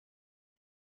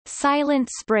Silent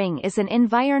Spring is an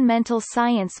environmental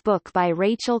science book by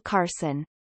Rachel Carson.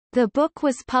 The book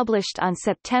was published on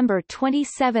September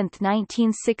 27,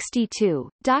 1962,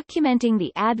 documenting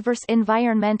the adverse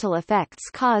environmental effects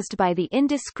caused by the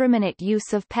indiscriminate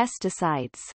use of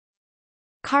pesticides.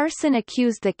 Carson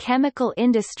accused the chemical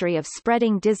industry of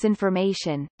spreading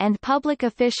disinformation, and public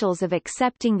officials of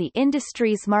accepting the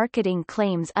industry's marketing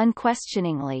claims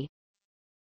unquestioningly.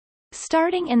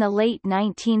 Starting in the late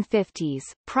 1950s,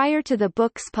 prior to the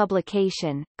book's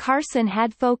publication, Carson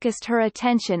had focused her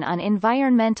attention on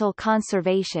environmental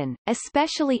conservation,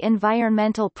 especially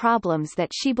environmental problems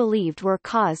that she believed were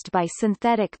caused by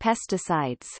synthetic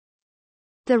pesticides.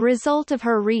 The result of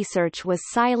her research was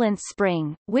Silent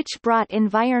Spring, which brought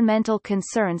environmental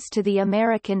concerns to the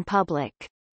American public.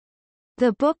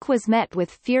 The book was met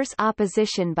with fierce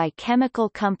opposition by chemical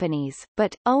companies,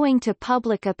 but, owing to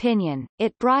public opinion,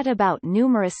 it brought about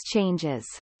numerous changes.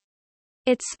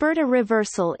 It spurred a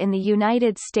reversal in the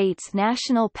United States'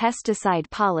 national pesticide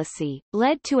policy,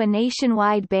 led to a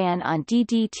nationwide ban on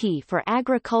DDT for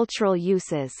agricultural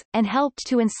uses, and helped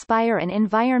to inspire an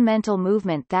environmental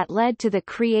movement that led to the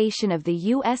creation of the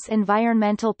U.S.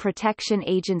 Environmental Protection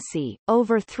Agency.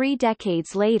 Over 3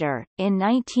 decades later, in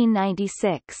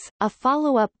 1996, a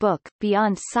follow-up book,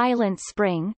 Beyond Silent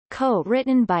Spring,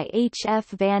 co-written by H. F.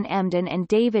 Van Emden and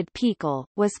David Pekel,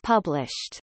 was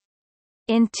published.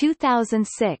 In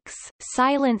 2006,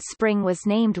 Silent Spring was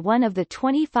named one of the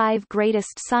 25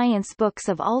 greatest science books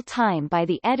of all time by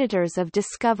the editors of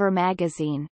Discover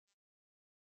magazine.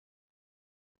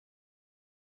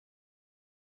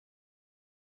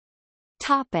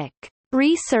 Topic: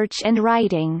 Research and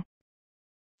writing.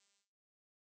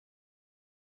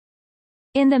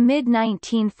 In the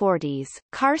mid-1940s,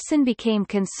 Carson became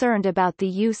concerned about the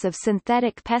use of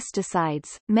synthetic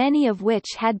pesticides, many of which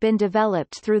had been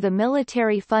developed through the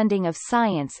military funding of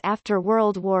science after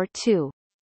World War II.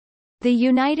 The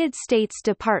United States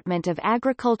Department of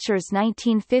Agriculture's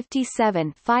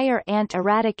 1957 Fire Ant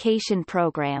Eradication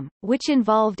Program, which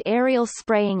involved aerial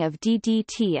spraying of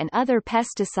DDT and other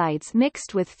pesticides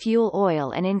mixed with fuel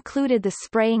oil and included the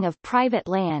spraying of private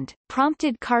land,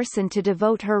 prompted Carson to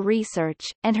devote her research,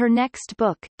 and her next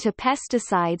book, to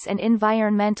pesticides and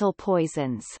environmental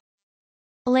poisons.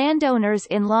 Landowners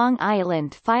in Long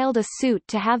Island filed a suit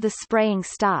to have the spraying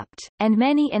stopped, and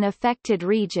many in affected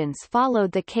regions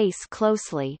followed the case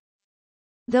closely.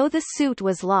 Though the suit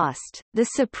was lost, the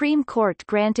Supreme Court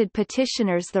granted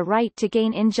petitioners the right to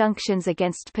gain injunctions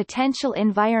against potential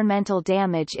environmental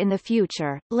damage in the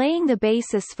future, laying the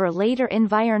basis for later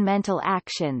environmental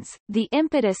actions. The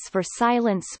impetus for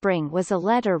Silent Spring was a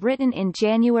letter written in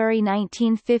January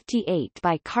 1958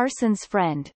 by Carson's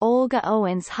friend, Olga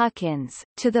Owens Huckins,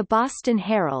 to the Boston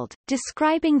Herald,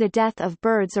 describing the death of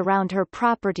birds around her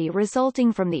property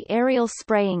resulting from the aerial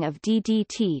spraying of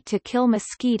DDT to kill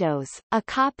mosquitoes, a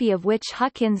copy of which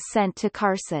Huckins sent to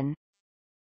Carson.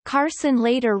 Carson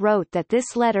later wrote that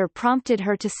this letter prompted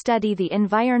her to study the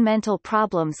environmental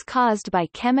problems caused by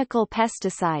chemical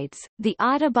pesticides. The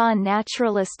Audubon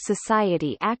Naturalist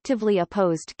Society actively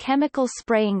opposed chemical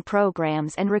spraying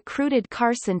programs and recruited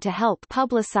Carson to help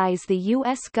publicize the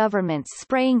U.S. government's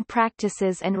spraying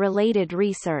practices and related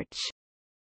research.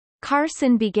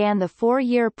 Carson began the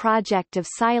 4-year project of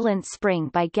Silent Spring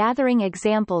by gathering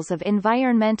examples of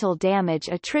environmental damage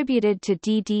attributed to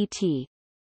DDT.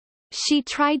 She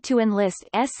tried to enlist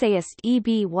essayist E.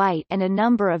 B. White and a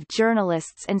number of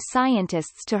journalists and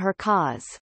scientists to her cause.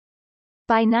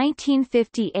 By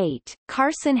 1958,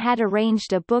 Carson had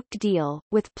arranged a book deal,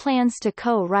 with plans to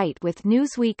co-write with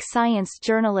Newsweek science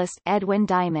journalist Edwin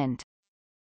Diamond.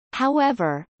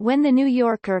 However, when The New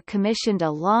Yorker commissioned a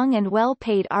long and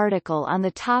well-paid article on the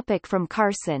topic from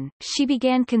Carson, she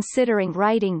began considering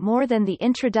writing more than the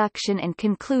introduction and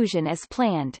conclusion as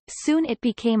planned. Soon it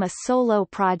became a solo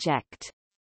project.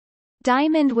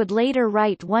 Diamond would later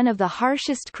write one of the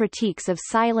harshest critiques of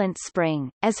Silent Spring.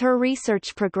 As her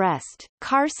research progressed,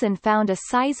 Carson found a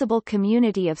sizable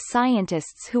community of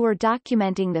scientists who were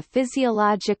documenting the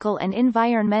physiological and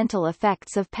environmental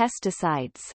effects of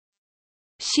pesticides.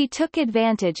 She took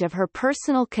advantage of her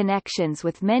personal connections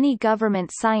with many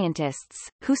government scientists,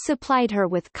 who supplied her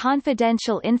with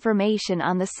confidential information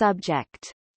on the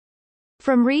subject.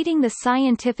 From reading the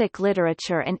scientific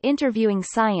literature and interviewing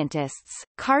scientists,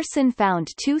 Carson found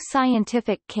 2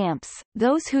 scientific camps: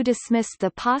 those who dismissed the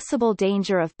possible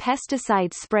danger of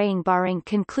pesticide spraying barring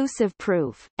conclusive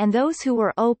proof, and those who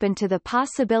were open to the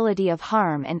possibility of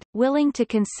harm and willing to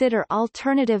consider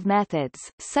alternative methods,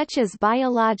 such as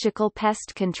biological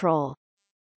pest control.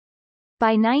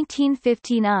 By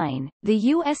 1959, the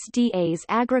USDA's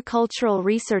Agricultural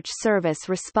Research Service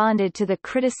responded to the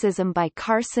criticism by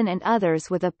Carson and others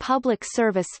with a public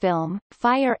service film,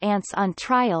 Fire Ants on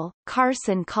Trial.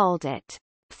 Carson called it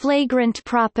flagrant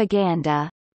propaganda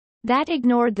that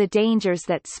ignored the dangers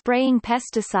that spraying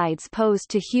pesticides posed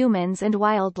to humans and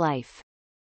wildlife.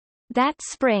 That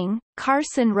spring,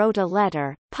 Carson wrote a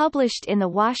letter, published in the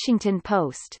Washington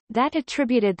Post, that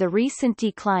attributed the recent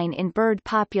decline in bird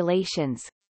populations,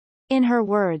 in her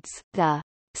words, the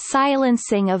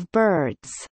silencing of birds,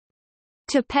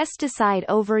 to pesticide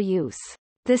overuse.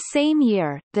 The same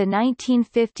year, the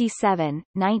 1957,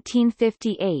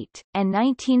 1958, and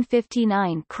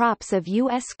 1959 crops of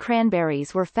U.S.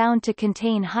 cranberries were found to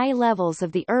contain high levels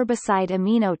of the herbicide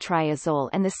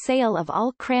aminotriazole, and the sale of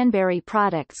all cranberry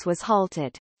products was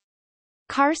halted.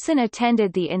 Carson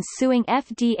attended the ensuing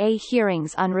FDA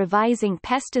hearings on revising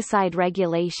pesticide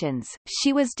regulations.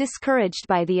 She was discouraged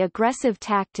by the aggressive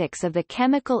tactics of the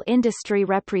chemical industry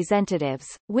representatives,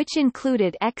 which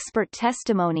included expert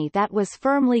testimony that was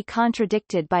firmly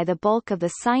contradicted by the bulk of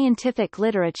the scientific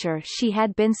literature she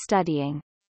had been studying.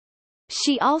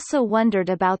 She also wondered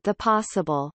about the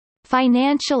possible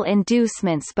financial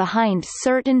inducements behind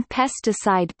certain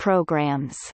pesticide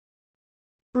programs.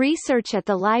 Research at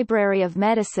the Library of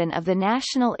Medicine of the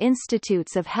National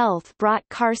Institutes of Health brought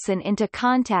Carson into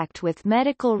contact with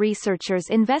medical researchers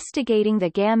investigating the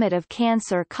gamut of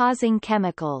cancer-causing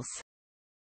chemicals.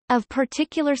 Of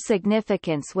particular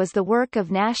significance was the work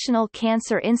of National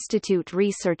Cancer Institute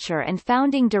researcher and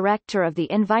founding director of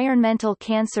the Environmental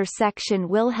Cancer Section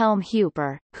Wilhelm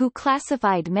Huber, who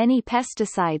classified many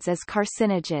pesticides as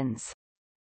carcinogens.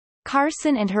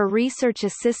 Carson and her research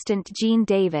assistant Jean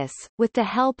Davis, with the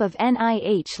help of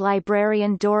NIH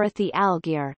librarian Dorothy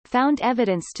Algier, found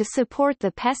evidence to support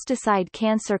the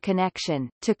pesticide-cancer connection.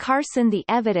 To Carson, the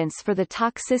evidence for the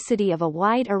toxicity of a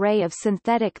wide array of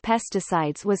synthetic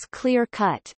pesticides was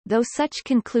clear-cut, though such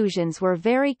conclusions were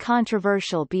very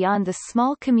controversial beyond the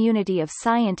small community of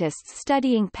scientists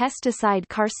studying pesticide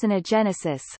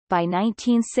carcinogenesis. By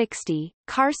 1960,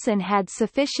 Carson had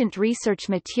sufficient research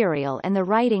material and the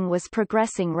writing was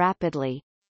progressing rapidly.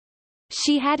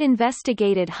 She had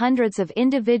investigated hundreds of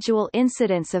individual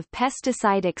incidents of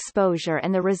pesticide exposure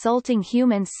and the resulting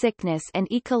human sickness and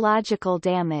ecological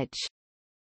damage.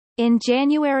 In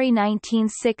January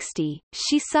 1960,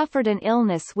 she suffered an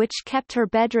illness which kept her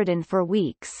bedridden for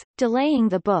weeks, delaying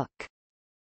the book.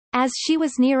 As she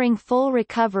was nearing full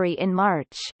recovery in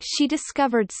March, she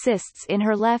discovered cysts in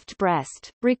her left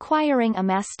breast, requiring a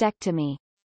mastectomy.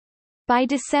 By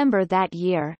December that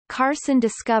year, Carson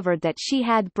discovered that she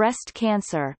had breast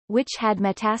cancer, which had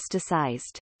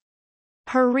metastasized.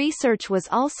 Her research was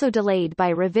also delayed by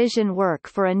revision work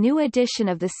for a new edition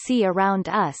of The Sea Around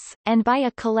Us, and by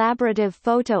a collaborative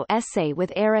photo essay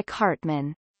with Eric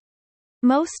Hartman.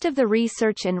 Most of the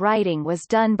research and writing was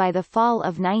done by the fall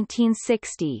of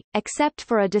 1960, except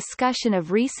for a discussion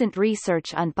of recent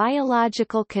research on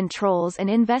biological controls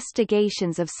and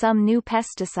investigations of some new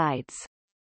pesticides.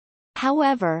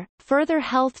 However, further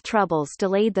health troubles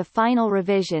delayed the final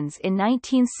revisions in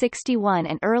 1961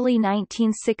 and early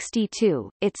 1962.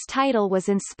 Its title was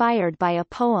inspired by a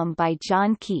poem by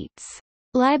John Keats,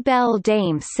 La Belle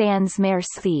Dame sans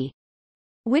Merci,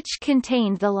 which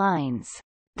contained the lines,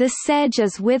 "The sedge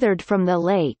is withered from the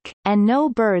lake, and no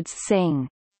birds sing."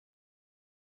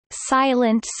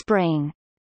 Silent Spring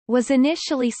was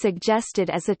initially suggested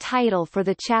as a title for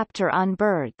the chapter on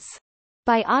birds.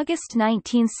 By August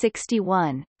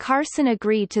 1961, Carson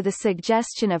agreed to the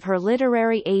suggestion of her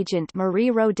literary agent Marie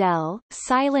Rodell.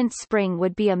 Silent Spring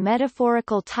would be a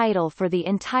metaphorical title for the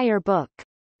entire book,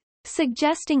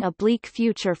 suggesting a bleak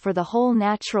future for the whole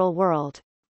natural world,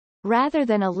 rather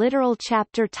than a literal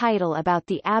chapter title about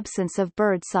the absence of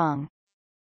birdsong.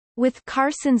 With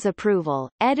Carson's approval,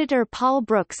 editor Paul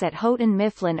Brooks at Houghton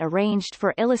Mifflin arranged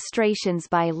for illustrations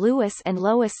by Lewis and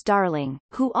Lois Darling,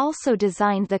 who also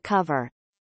designed the cover.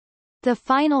 The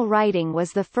final writing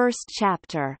was the first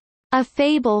chapter, A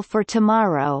Fable for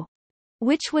Tomorrow,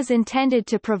 which was intended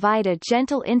to provide a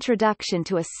gentle introduction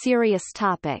to a serious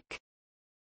topic.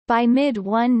 By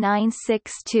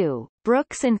mid-1962,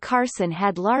 Brooks and Carson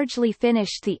had largely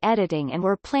finished the editing and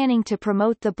were planning to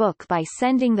promote the book by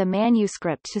sending the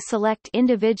manuscript to select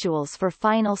individuals for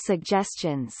final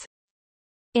suggestions.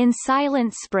 In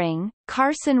Silent Spring,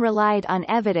 Carson relied on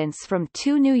evidence from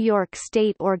two New York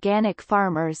State organic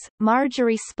farmers,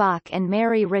 Marjorie Spock and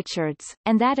Mary Richards,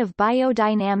 and that of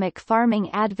biodynamic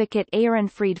farming advocate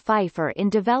Ehrenfried Pfeiffer in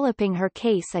developing her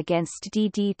case against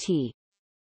DDT.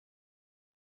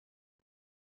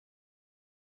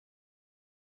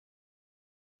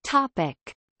 Topic.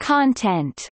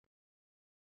 Content.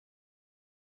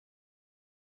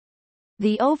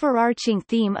 The overarching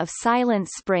theme of Silent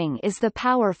Spring is the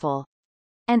powerful,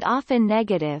 and often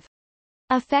negative,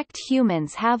 effect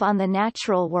humans have on the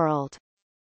natural world.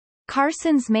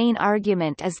 Carson's main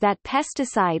argument is that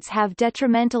pesticides have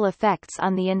detrimental effects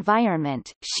on the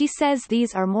environment. She says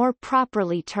these are more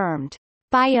properly termed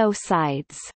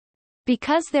biocides,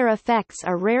 because their effects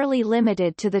are rarely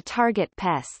limited to the target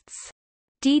pests.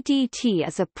 DDT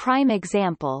is a prime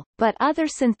example, but other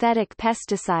synthetic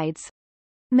pesticides,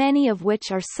 many of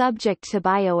which are subject to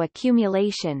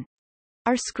bioaccumulation,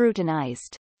 are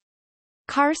scrutinized.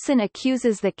 Carson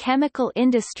accuses the chemical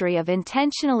industry of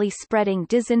intentionally spreading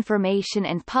disinformation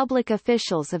and public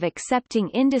officials of accepting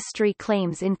industry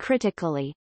claims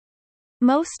uncritically.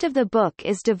 Most of the book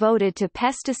is devoted to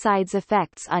pesticides'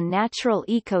 effects on natural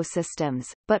ecosystems,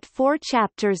 but 4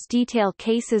 chapters detail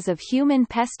cases of human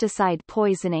pesticide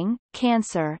poisoning,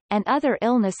 cancer, and other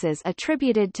illnesses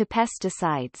attributed to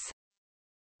pesticides.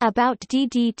 About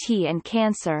DDT and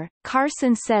cancer,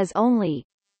 Carson says only,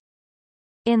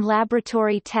 in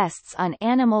laboratory tests on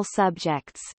animal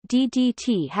subjects,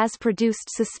 DDT has produced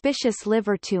suspicious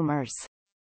liver tumors.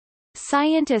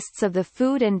 Scientists of the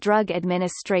Food and Drug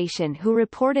Administration who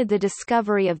reported the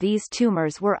discovery of these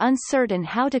tumors were uncertain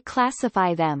how to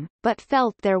classify them, but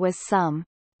felt there was some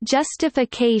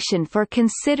justification for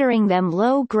considering them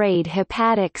low-grade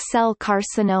hepatic cell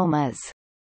carcinomas.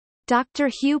 Dr.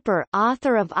 Huper,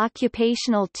 author of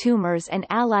Occupational Tumors and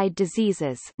Allied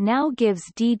Diseases, now gives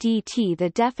DDT the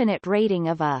definite rating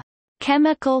of a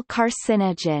chemical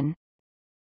carcinogen.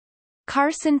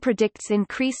 Carson predicts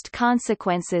increased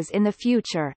consequences in the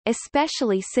future,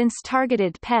 especially since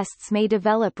targeted pests may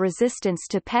develop resistance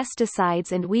to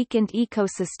pesticides and weakened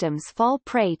ecosystems fall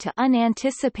prey to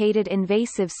unanticipated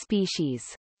invasive species.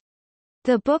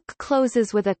 The book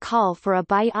closes with a call for a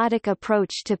biotic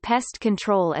approach to pest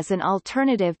control as an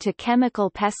alternative to chemical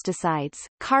pesticides.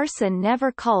 Carson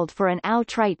never called for an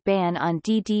outright ban on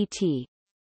DDT.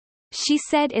 She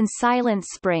said in Silent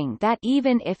Spring that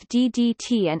even if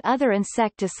DDT and other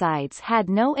insecticides had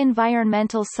no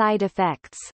environmental side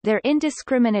effects, their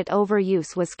indiscriminate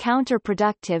overuse was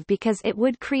counterproductive because it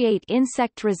would create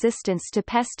insect resistance to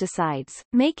pesticides,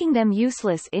 making them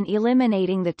useless in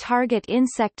eliminating the target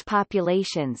insect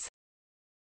populations.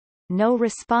 No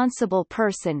responsible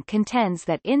person contends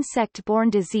that insect-borne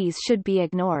disease should be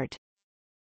ignored.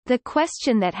 The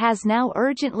question that has now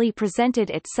urgently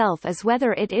presented itself is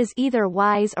whether it is either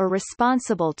wise or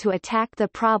responsible to attack the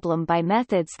problem by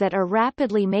methods that are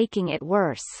rapidly making it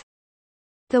worse.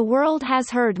 The world has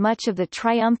heard much of the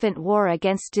triumphant war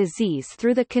against disease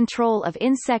through the control of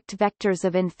insect vectors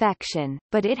of infection,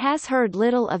 but it has heard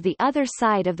little of the other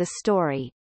side of the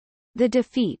story. The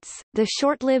defeats, the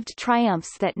short-lived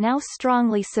triumphs that now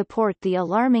strongly support the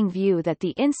alarming view that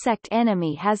the insect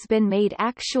enemy has been made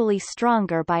actually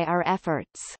stronger by our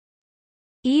efforts.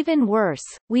 Even worse,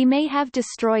 we may have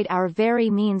destroyed our very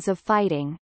means of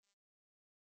fighting.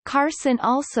 Carson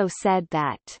also said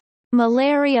that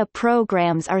malaria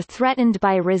programs are threatened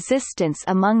by resistance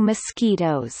among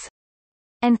mosquitoes,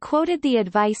 and quoted the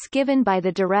advice given by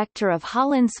the director of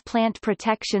Holland's Plant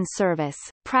Protection Service.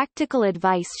 Practical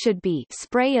advice should be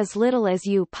spray as little as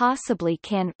you possibly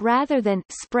can, rather than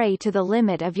spray to the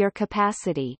limit of your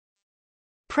capacity.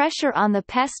 Pressure on the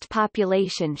pest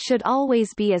population should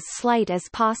always be as slight as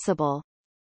possible.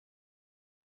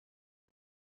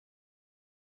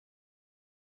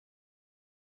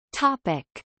 Topic: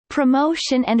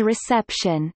 Promotion and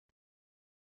reception.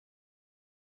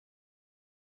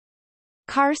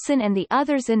 Carson and the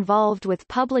others involved with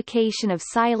publication of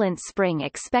Silent Spring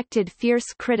expected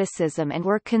fierce criticism and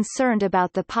were concerned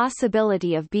about the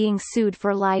possibility of being sued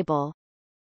for libel.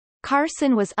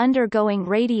 Carson was undergoing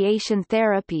radiation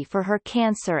therapy for her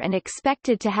cancer and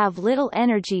expected to have little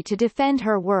energy to defend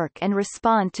her work and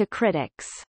respond to critics.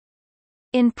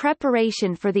 In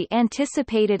preparation for the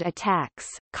anticipated attacks,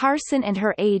 Carson and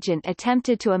her agent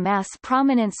attempted to amass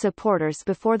prominent supporters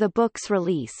before the book's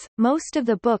release. Most of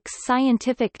the book's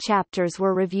scientific chapters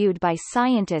were reviewed by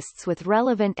scientists with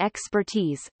relevant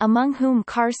expertise, among whom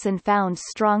Carson found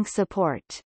strong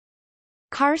support.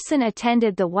 Carson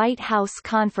attended the White House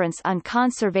Conference on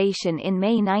Conservation in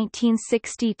May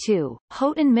 1962.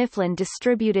 Houghton Mifflin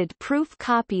distributed proof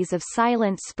copies of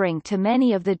Silent Spring to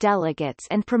many of the delegates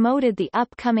and promoted the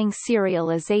upcoming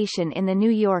serialization in The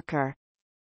New Yorker.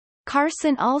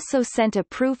 Carson also sent a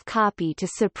proof copy to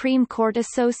Supreme Court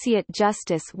Associate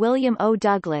Justice William O.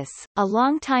 Douglas, a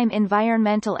longtime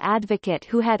environmental advocate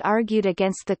who had argued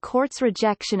against the court's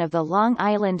rejection of the Long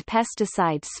Island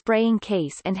pesticide spraying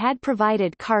case and had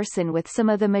provided Carson with some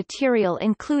of the material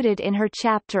included in her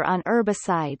chapter on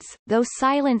herbicides. Though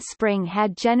Silent Spring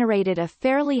had generated a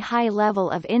fairly high level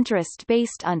of interest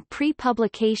based on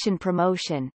pre-publication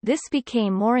promotion, this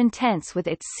became more intense with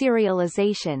its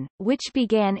serialization, which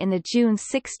began in the June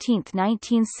 16,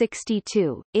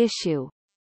 1962, issue.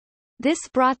 This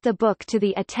brought the book to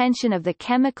the attention of the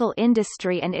chemical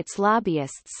industry and its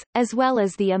lobbyists, as well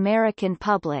as the American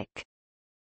public.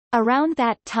 Around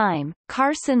that time,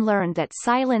 Carson learned that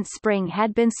Silent Spring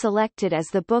had been selected as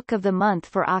the Book of the Month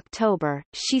for October.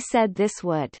 She said this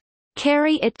would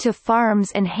carry it to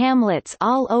farms and hamlets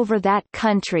all over that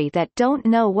country that don't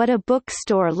know what a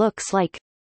bookstore looks like,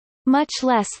 much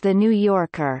less the New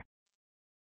Yorker.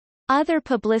 Other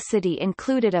publicity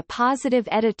included a positive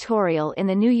editorial in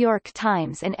the New York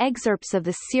Times, and excerpts of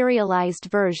the serialized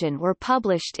version were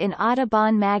published in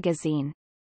Audubon magazine.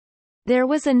 There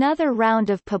was another round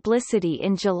of publicity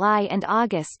in July and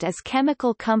August as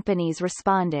chemical companies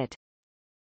responded.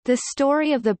 The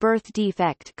story of the birth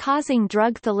defect causing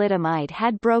drug thalidomide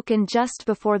had broken just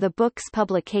before the book's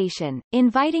publication,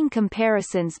 inviting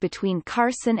comparisons between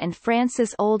Carson and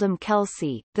Frances Oldham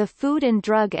Kelsey, the Food and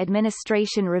Drug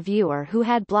Administration reviewer who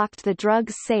had blocked the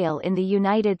drug's sale in the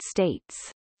United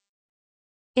States.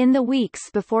 In the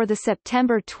weeks before the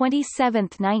September 27,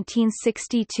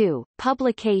 1962,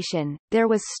 publication, there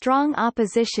was strong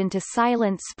opposition to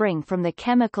Silent Spring from the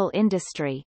chemical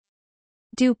industry.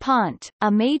 DuPont, a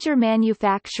major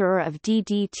manufacturer of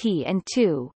DDT and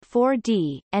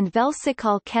 2,4-D, and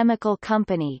Velsicol Chemical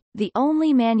Company, the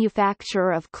only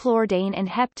manufacturer of chlordane and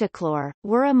heptachlor,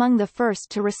 were among the first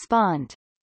to respond.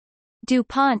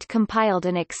 DuPont compiled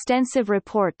an extensive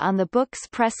report on the book's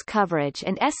press coverage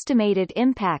and estimated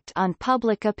impact on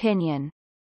public opinion.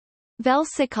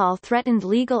 Velsicol threatened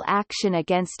legal action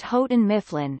against Houghton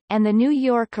Mifflin, and the New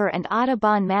Yorker and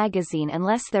Audubon magazine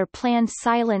unless their planned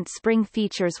Silent Spring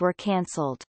features were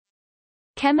cancelled.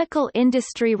 Chemical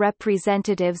industry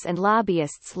representatives and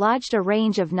lobbyists lodged a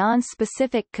range of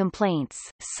non-specific complaints,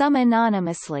 some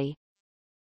anonymously.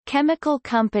 Chemical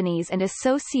companies and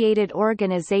associated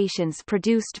organizations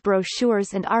produced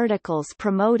brochures and articles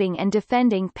promoting and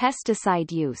defending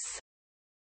pesticide use.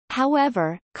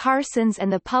 However, Carson's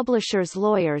and the publisher's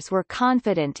lawyers were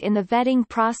confident in the vetting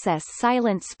process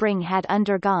Silent Spring had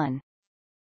undergone.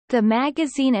 The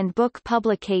magazine and book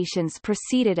publications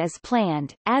proceeded as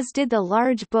planned, as did the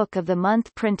large Book of the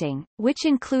Month printing, which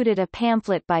included a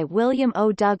pamphlet by William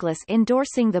O. Douglas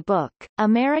endorsing the book.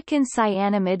 American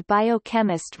cyanamide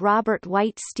biochemist Robert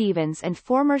White Stevens and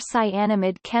former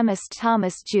cyanamide chemist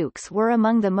Thomas Jukes were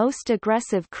among the most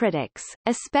aggressive critics,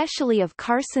 especially of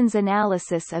Carson's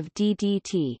analysis of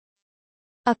DDT.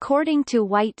 According to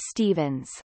White Stevens,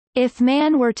 "If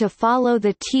man were to follow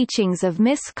the teachings of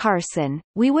Miss Carson,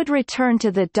 we would return to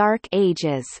the Dark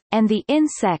Ages, and the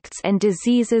insects and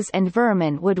diseases and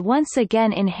vermin would once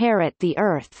again inherit the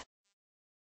earth."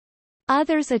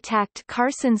 Others attacked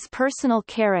Carson's personal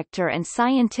character and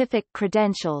scientific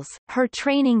credentials, her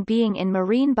training being in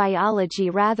marine biology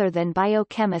rather than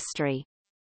biochemistry.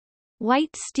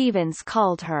 White Stevens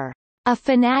called her a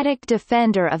fanatic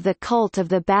defender of the cult of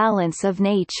the balance of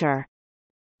nature,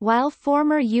 while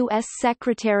former U.S.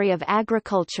 Secretary of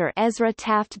Agriculture Ezra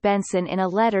Taft Benson in a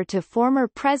letter to former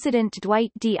President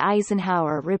Dwight D.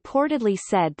 Eisenhower reportedly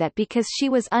said that because she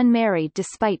was unmarried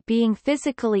despite being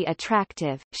physically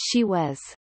attractive, she was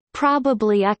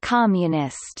probably a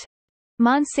communist.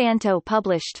 Monsanto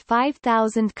published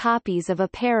 5,000 copies of a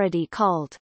parody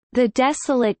called The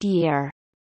Desolate Year,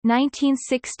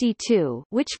 1962,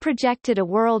 which projected a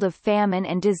world of famine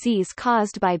and disease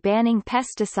caused by banning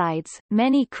pesticides.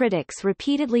 Many critics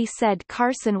repeatedly said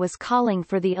Carson was calling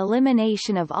for the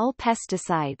elimination of all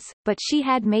pesticides, but she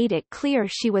had made it clear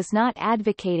she was not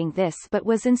advocating this but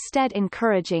was instead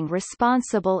encouraging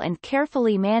responsible and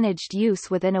carefully managed use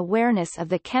with an awareness of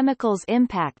the chemical's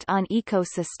impact on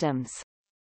ecosystems.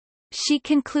 She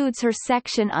concludes her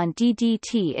section on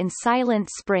DDT in Silent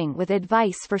Spring with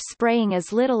advice for spraying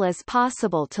as little as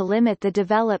possible to limit the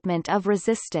development of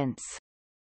resistance.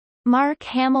 Mark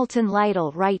Hamilton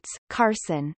Lytle writes,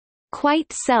 Carson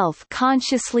quite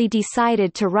self-consciously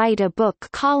decided to write a book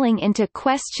calling into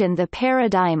question the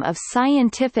paradigm of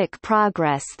scientific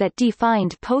progress that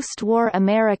defined post-war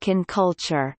American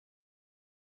culture.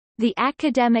 The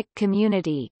academic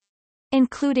community,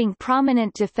 including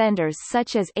prominent defenders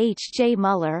such as H. J.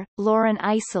 Muller, Lauren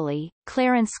Isley,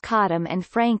 Clarence Cottam and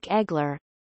Frank Egler,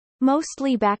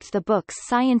 mostly backed the book's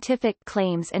scientific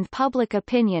claims and public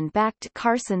opinion backed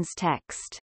Carson's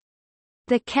text.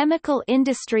 The chemical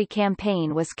industry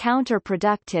campaign was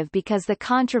counterproductive because the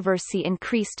controversy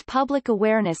increased public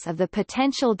awareness of the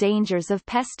potential dangers of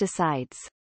pesticides.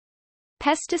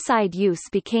 Pesticide use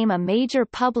became a major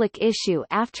public issue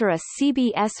after a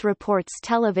CBS Reports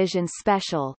television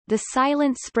special, The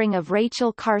Silent Spring of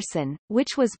Rachel Carson,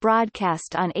 which was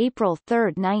broadcast on April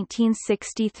 3,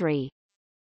 1963.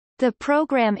 The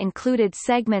program included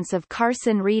segments of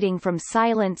Carson reading from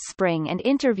Silent Spring and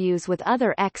interviews with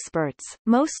other experts,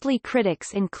 mostly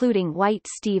critics including White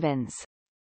Stevens.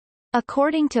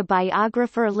 According to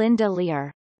biographer Linda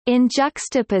Lear, in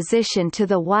juxtaposition to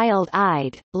the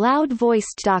wild-eyed,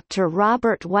 loud-voiced Dr.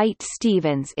 Robert White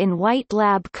Stevens in white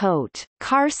lab coat,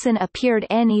 Carson appeared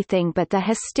anything but the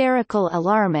hysterical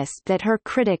alarmist that her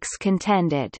critics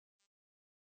contended.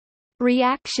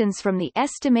 Reactions from the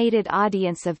estimated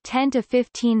audience of 10 to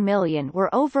 15 million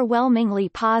were overwhelmingly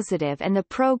positive, and the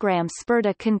program spurred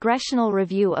a congressional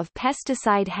review of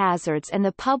pesticide hazards and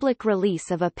the public release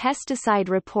of a pesticide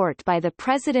report by the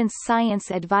President's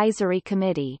Science Advisory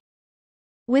Committee.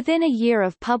 Within a year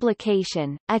of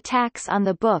publication, attacks on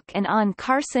the book and on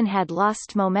Carson had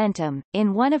lost momentum.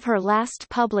 In one of her last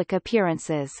public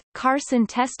appearances, Carson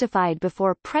testified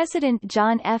before President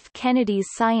John F. Kennedy's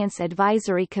Science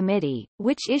Advisory Committee,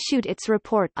 which issued its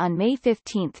report on May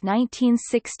 15,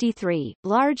 1963,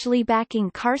 largely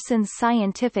backing Carson's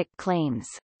scientific claims.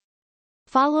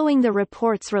 Following the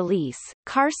report's release,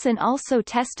 Carson also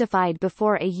testified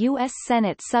before a U.S.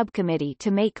 Senate subcommittee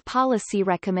to make policy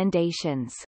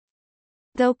recommendations.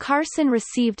 Though Carson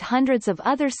received hundreds of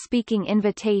other speaking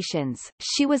invitations,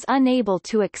 she was unable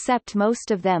to accept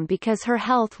most of them because her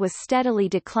health was steadily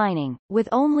declining, with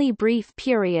only brief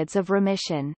periods of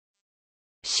remission.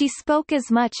 She spoke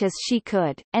as much as she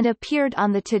could, and appeared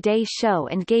on The Today Show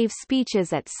and gave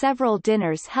speeches at several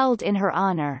dinners held in her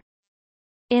honor.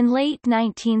 In late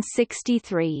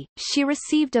 1963, she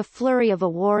received a flurry of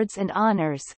awards and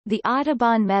honors, the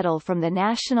Audubon Medal from the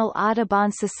National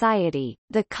Audubon Society,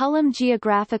 the Cullum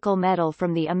Geographical Medal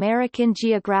from the American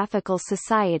Geographical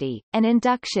Society, and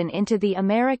induction into the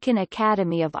American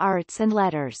Academy of Arts and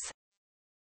Letters.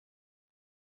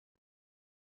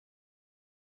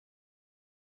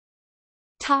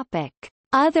 Topic: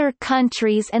 Other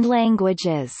countries and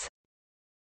languages.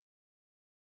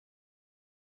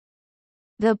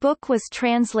 The book was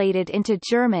translated into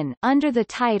German under the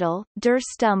title Der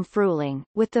Stumm-Frühling,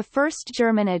 with the first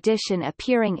German edition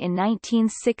appearing in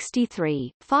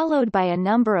 1963, followed by a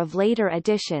number of later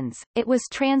editions. It was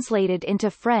translated into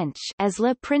French as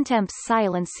Le Printemps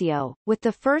Silencieux, with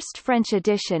the first French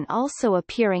edition also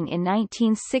appearing in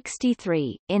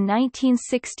 1963. In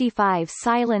 1965,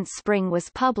 Silent Spring was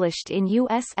published in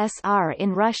USSR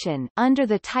in Russian under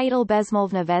the title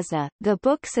Bezmolvna Vesna. The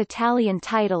book's Italian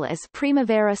title is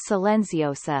Primavera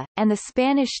Silenziosa, and the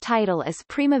Spanish title is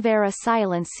Primavera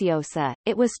Silenciosa.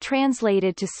 It was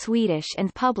translated to Swedish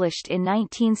and published in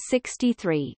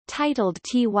 1963, titled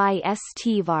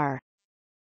Tyst var.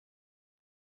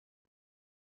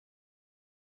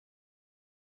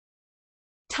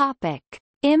 Topic: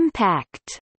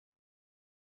 Impact.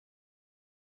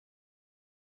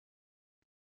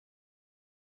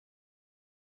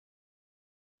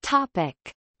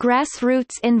 Topic: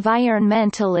 Grassroots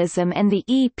environmentalism and the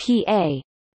EPA.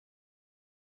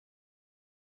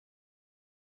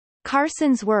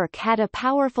 Carson's work had a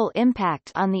powerful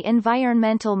impact on the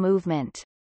environmental movement.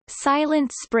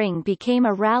 Silent Spring became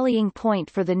a rallying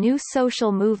point for the new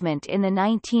social movement in the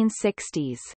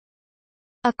 1960s.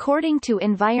 According to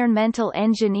environmental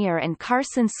engineer and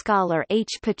Carson scholar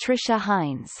H. Patricia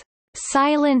Hines,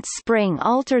 Silent Spring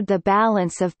altered the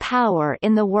balance of power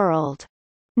in the world.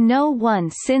 No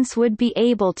one since would be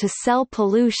able to sell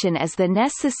pollution as the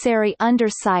necessary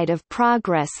underside of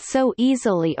progress so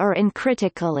easily or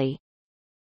uncritically.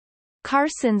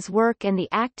 Carson's work and the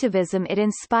activism it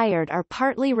inspired are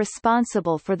partly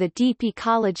responsible for the deep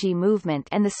ecology movement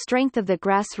and the strength of the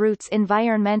grassroots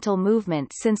environmental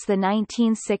movement since the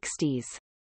 1960s.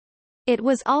 It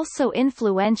was also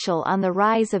influential on the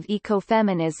rise of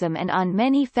ecofeminism and on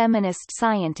many feminist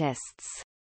scientists.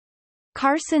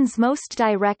 Carson's most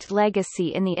direct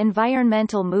legacy in the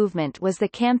environmental movement was the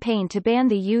campaign to ban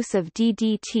the use of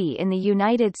DDT in the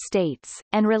United States,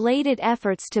 and related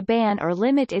efforts to ban or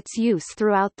limit its use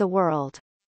throughout the world.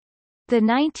 The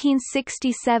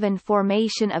 1967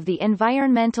 formation of the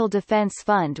Environmental Defense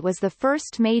Fund was the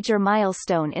first major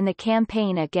milestone in the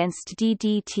campaign against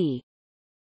DDT.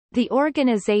 The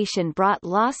organization brought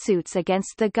lawsuits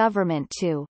against the government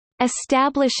to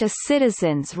establish a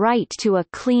citizen's right to a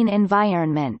clean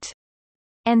environment,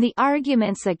 and the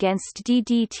arguments against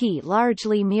DDT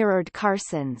largely mirrored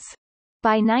Carson's.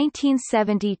 By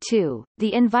 1972,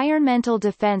 the Environmental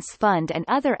Defense Fund and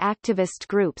other activist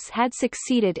groups had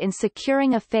succeeded in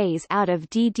securing a phase-out of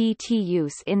DDT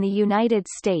use in the United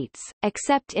States,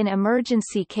 except in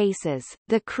emergency cases.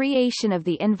 The creation of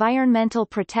the Environmental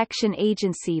Protection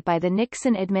Agency by the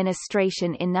Nixon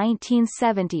administration in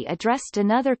 1970 addressed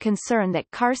another concern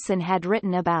that Carson had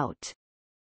written about.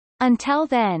 Until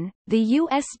then, the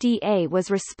USDA was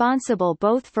responsible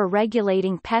both for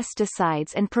regulating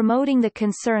pesticides and promoting the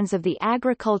concerns of the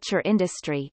agriculture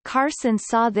industry. Carson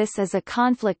saw this as a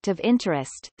conflict of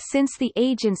interest, since the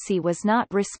agency was not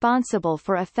responsible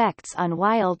for effects on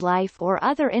wildlife or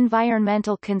other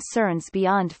environmental concerns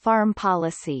beyond farm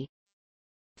policy.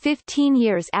 15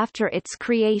 years after its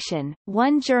creation,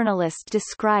 one journalist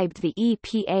described the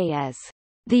EPA as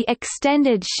the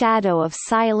extended shadow of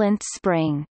Silent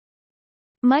Spring.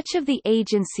 Much of the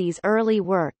agency's early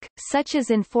work, such as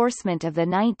enforcement of the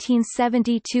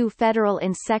 1972 Federal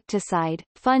Insecticide,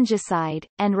 Fungicide,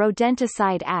 and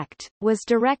Rodenticide Act, was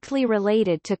directly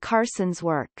related to Carson's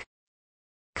work.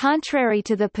 Contrary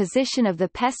to the position of the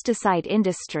pesticide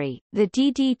industry, the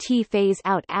DDT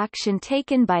phase-out action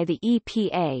taken by the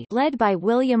EPA, led by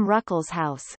William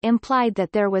Ruckelshaus, implied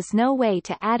that there was no way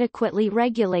to adequately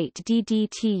regulate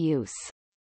DDT use.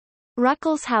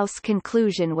 Ruckelshaus'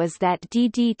 conclusion was that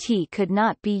DDT could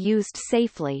not be used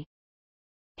safely.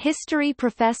 History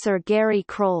professor Gary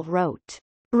Kroll wrote,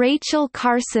 Rachel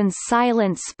Carson's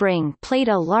Silent Spring played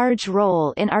a large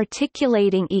role in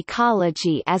articulating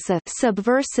ecology as a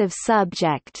subversive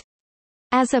subject,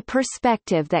 as a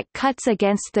perspective that cuts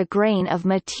against the grain of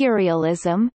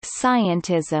materialism,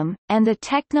 scientism, and the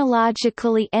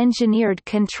technologically engineered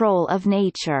control of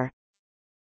nature.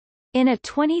 In a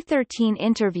 2013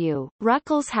 interview,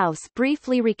 Ruckelshaus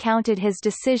briefly recounted his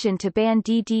decision to ban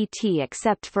DDT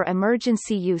except for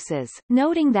emergency uses,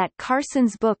 noting that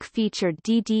Carson's book featured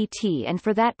DDT and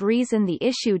for that reason the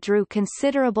issue drew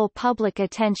considerable public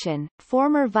attention.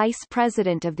 Former Vice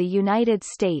President of the United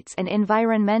States and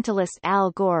environmentalist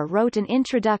Al Gore wrote an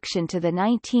introduction to the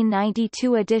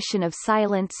 1992 edition of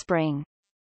Silent Spring.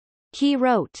 He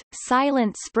wrote,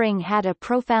 "Silent Spring had a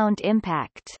profound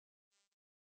impact.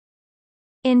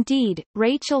 Indeed,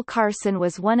 Rachel Carson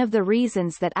was one of the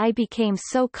reasons that I became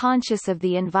so conscious of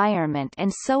the environment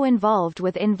and so involved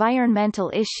with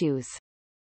environmental issues.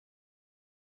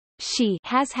 She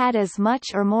has had as much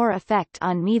or more effect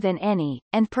on me than any,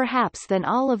 and perhaps than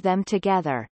all of them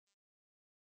together."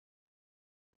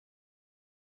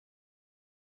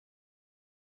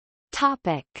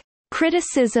 Topic: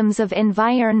 Criticisms of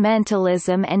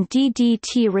environmentalism and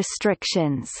DDT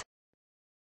restrictions.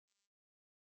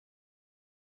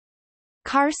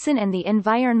 Carson and the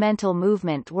environmental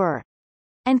movement were,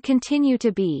 and continue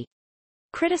to be,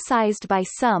 criticized by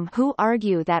some who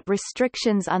argue that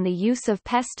restrictions on the use of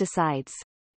pesticides,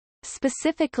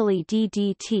 specifically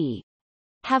DDT,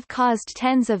 have caused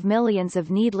tens of millions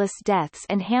of needless deaths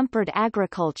and hampered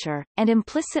agriculture, and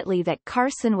implicitly that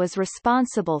Carson was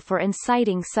responsible for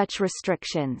inciting such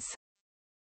restrictions.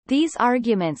 These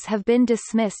arguments have been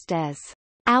dismissed as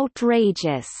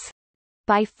outrageous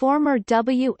by former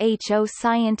WHO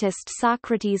scientist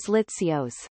Socrates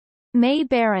Litsios. May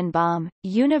Barenbaum,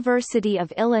 University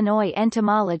of Illinois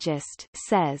entomologist,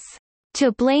 says,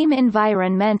 "To blame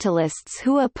environmentalists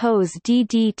who oppose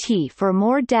DDT for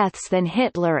more deaths than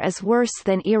Hitler is worse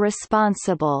than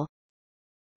irresponsible."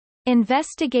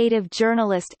 Investigative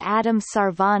journalist Adam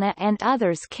Sarvana and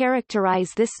others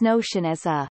characterize this notion as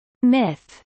a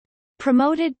myth,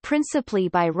 promoted principally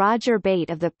by Roger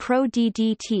Bate of the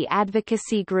pro-DDT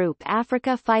advocacy group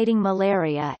Africa Fighting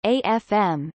Malaria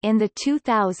 (AFM). In the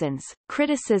 2000s,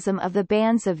 criticism of the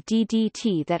bans of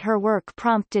DDT that her work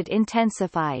prompted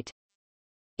intensified.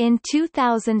 In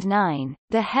 2009,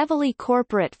 the heavily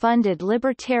corporate-funded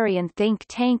libertarian think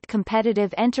tank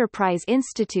Competitive Enterprise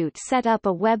Institute set up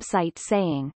a website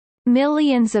saying,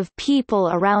 "Millions of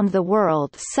people around the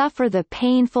world suffer the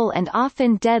painful and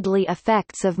often deadly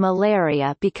effects of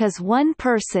malaria because one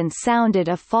person sounded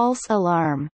a false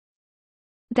alarm.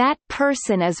 That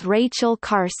person is Rachel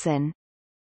Carson."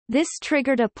 This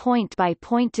triggered a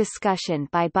point-by-point discussion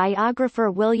by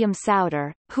biographer William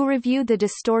Souter, who reviewed the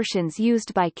distortions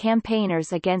used by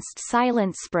campaigners against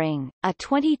Silent Spring. A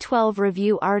 2012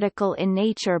 review article in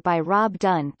Nature by Rob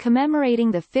Dunn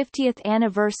commemorating the 50th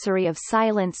anniversary of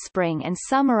Silent Spring and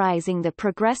summarizing the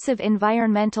progressive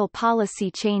environmental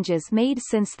policy changes made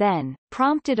since then,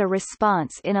 prompted a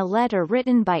response in a letter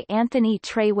written by Anthony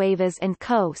Traywaves and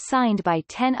co-signed by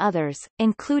 10 others,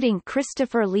 including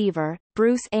Christopher Lever,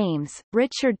 Bruce Ames,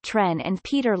 Richard Trenn and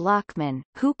Peter Lockman,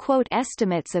 who quote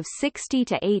estimates of 60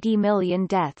 to 80 million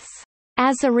deaths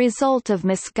as a result of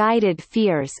misguided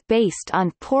fears based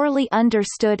on poorly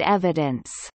understood evidence.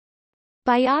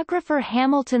 Biographer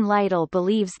Hamilton Lytle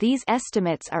believes these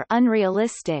estimates are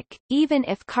unrealistic, even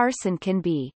if Carson can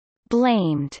be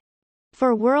blamed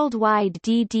for worldwide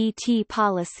DDT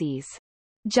policies.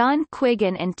 John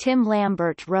Quiggin and Tim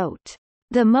Lambert wrote,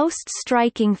 "The most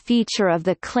striking feature of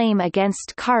the claim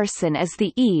against Carson is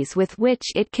the ease with which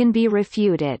it can be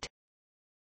refuted."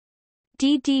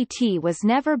 DDT was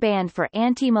never banned for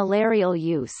anti-malarial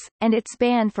use, and its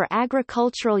ban for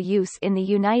agricultural use in the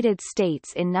United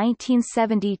States in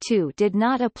 1972 did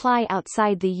not apply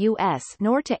outside the U.S.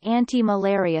 nor to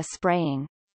anti-malaria spraying.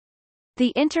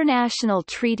 The international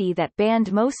treaty that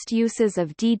banned most uses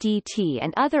of DDT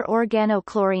and other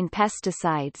organochlorine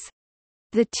pesticides,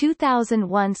 the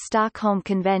 2001 Stockholm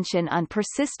Convention on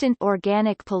Persistent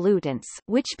Organic Pollutants,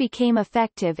 which became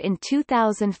effective in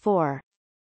 2004,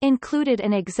 included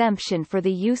an exemption for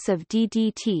the use of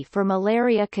DDT for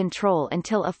malaria control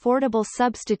until affordable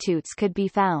substitutes could be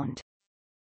found.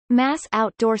 Mass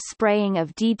outdoor spraying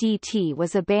of DDT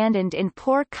was abandoned in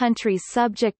poor countries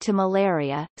subject to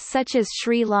malaria, such as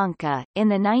Sri Lanka, in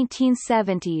the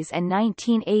 1970s and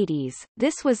 1980s.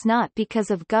 This was not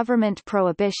because of government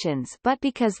prohibitions but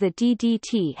because the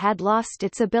DDT had lost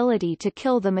its ability to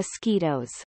kill the mosquitoes.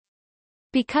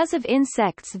 Because of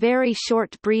insects' very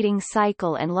short breeding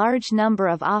cycle and large number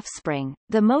of offspring,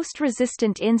 the most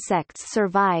resistant insects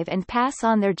survive and pass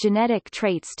on their genetic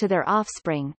traits to their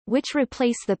offspring, which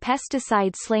replace the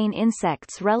pesticide-slain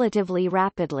insects relatively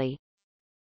rapidly.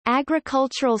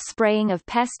 Agricultural spraying of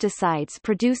pesticides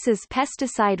produces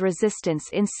pesticide resistance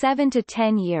in 7 to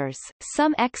 10 years.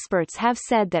 Some experts have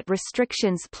said that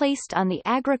restrictions placed on the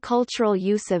agricultural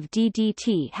use of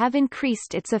DDT have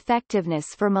increased its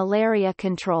effectiveness for malaria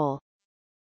control.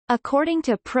 According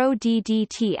to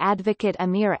pro-DDT advocate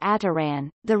Amir Attaran,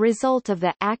 the result of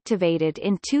the activated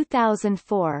in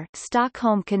 2004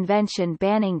 Stockholm Convention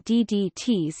banning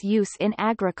DDT's use in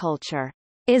agriculture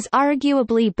is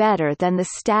arguably better than the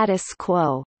status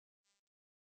quo.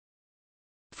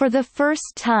 For the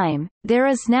first time, there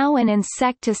is now an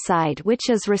insecticide which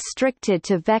is restricted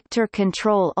to vector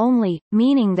control only,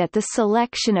 meaning that the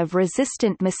selection of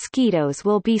resistant mosquitoes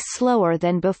will be slower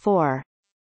than before.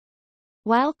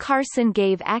 While Carson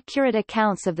gave accurate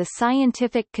accounts of the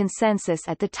scientific consensus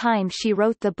at the time she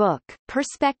wrote the book,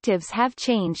 perspectives have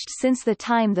changed since the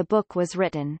time the book was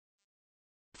written.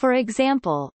 For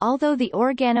example, although the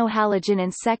organohalogen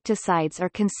insecticides are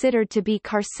considered to be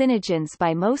carcinogens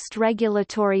by most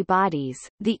regulatory bodies,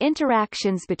 the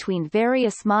interactions between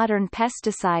various modern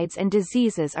pesticides and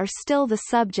diseases are still the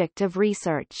subject of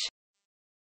research.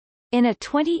 In a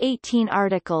 2018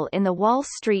 article in the Wall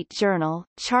Street Journal,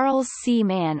 Charles C.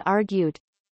 Mann argued,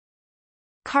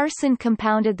 Carson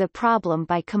compounded the problem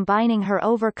by combining her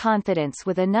overconfidence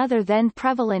with another then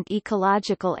prevalent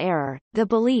ecological error, the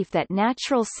belief that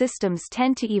natural systems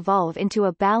tend to evolve into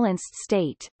a balanced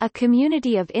state, a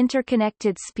community of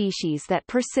interconnected species that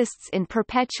persists in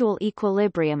perpetual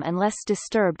equilibrium unless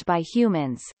disturbed by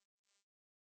humans.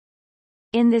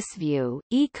 In this view,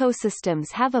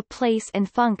 ecosystems have a place and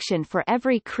function for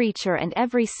every creature and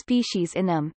every species in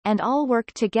them, and all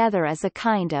work together as a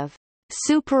kind of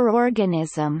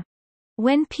superorganism.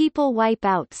 When people wipe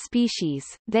out species,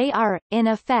 they are, in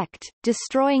effect,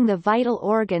 destroying the vital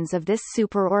organs of this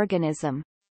superorganism.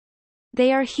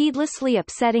 They are heedlessly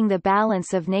upsetting the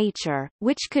balance of nature,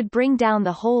 which could bring down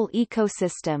the whole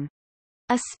ecosystem.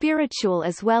 A spiritual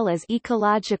as well as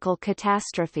ecological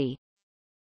catastrophe.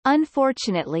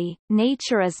 Unfortunately,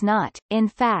 nature is not, in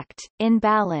fact, in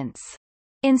balance.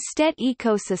 Instead,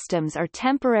 ecosystems are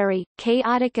temporary,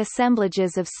 chaotic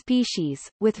assemblages of species,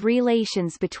 with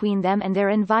relations between them and their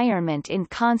environment in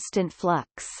constant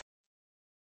flux.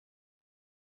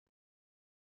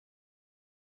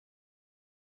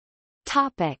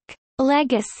 Topic: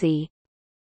 Legacy.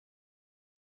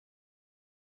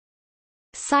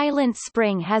 Silent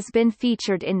Spring has been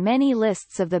featured in many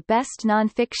lists of the best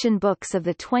nonfiction books of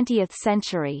the 20th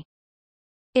century.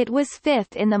 It was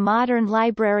fifth in the Modern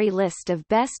Library list of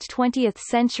best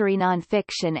 20th-century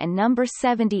nonfiction and number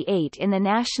 78 in the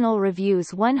National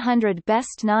Review's 100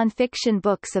 best nonfiction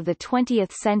books of the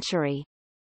 20th century.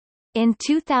 In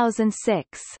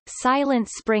 2006, Silent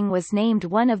Spring was named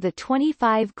one of the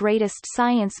 25 greatest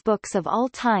science books of all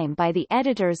time by the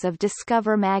editors of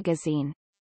Discover magazine.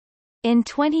 In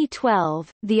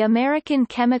 2012, the American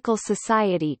Chemical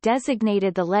Society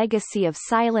designated the legacy of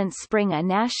Silent Spring a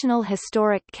National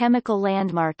Historic Chemical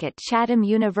Landmark at Chatham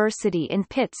University in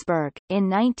Pittsburgh. In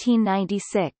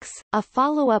 1996, a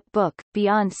follow-up book,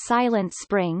 Beyond Silent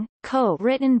Spring,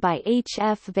 co-written by H.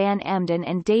 F. Van Emden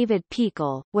and David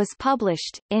Pekel, was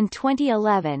published. In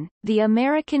 2011, the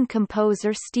American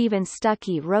composer Stephen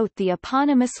Stuckey wrote the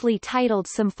eponymously titled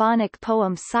symphonic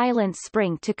poem Silent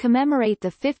Spring to commemorate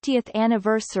the 50th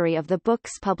anniversary of the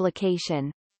book's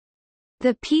publication.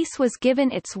 The piece was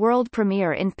given its world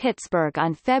premiere in Pittsburgh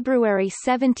on February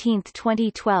 17,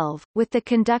 2012, with the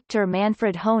conductor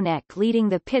Manfred Honeck leading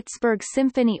the Pittsburgh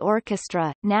Symphony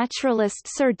Orchestra. Naturalist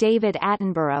Sir David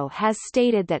Attenborough has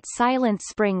stated that Silent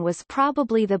Spring was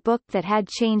probably the book that had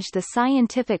changed the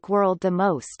scientific world the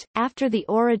most, after The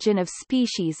Origin of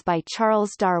Species by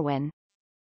Charles Darwin.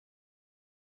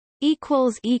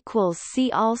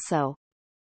 See also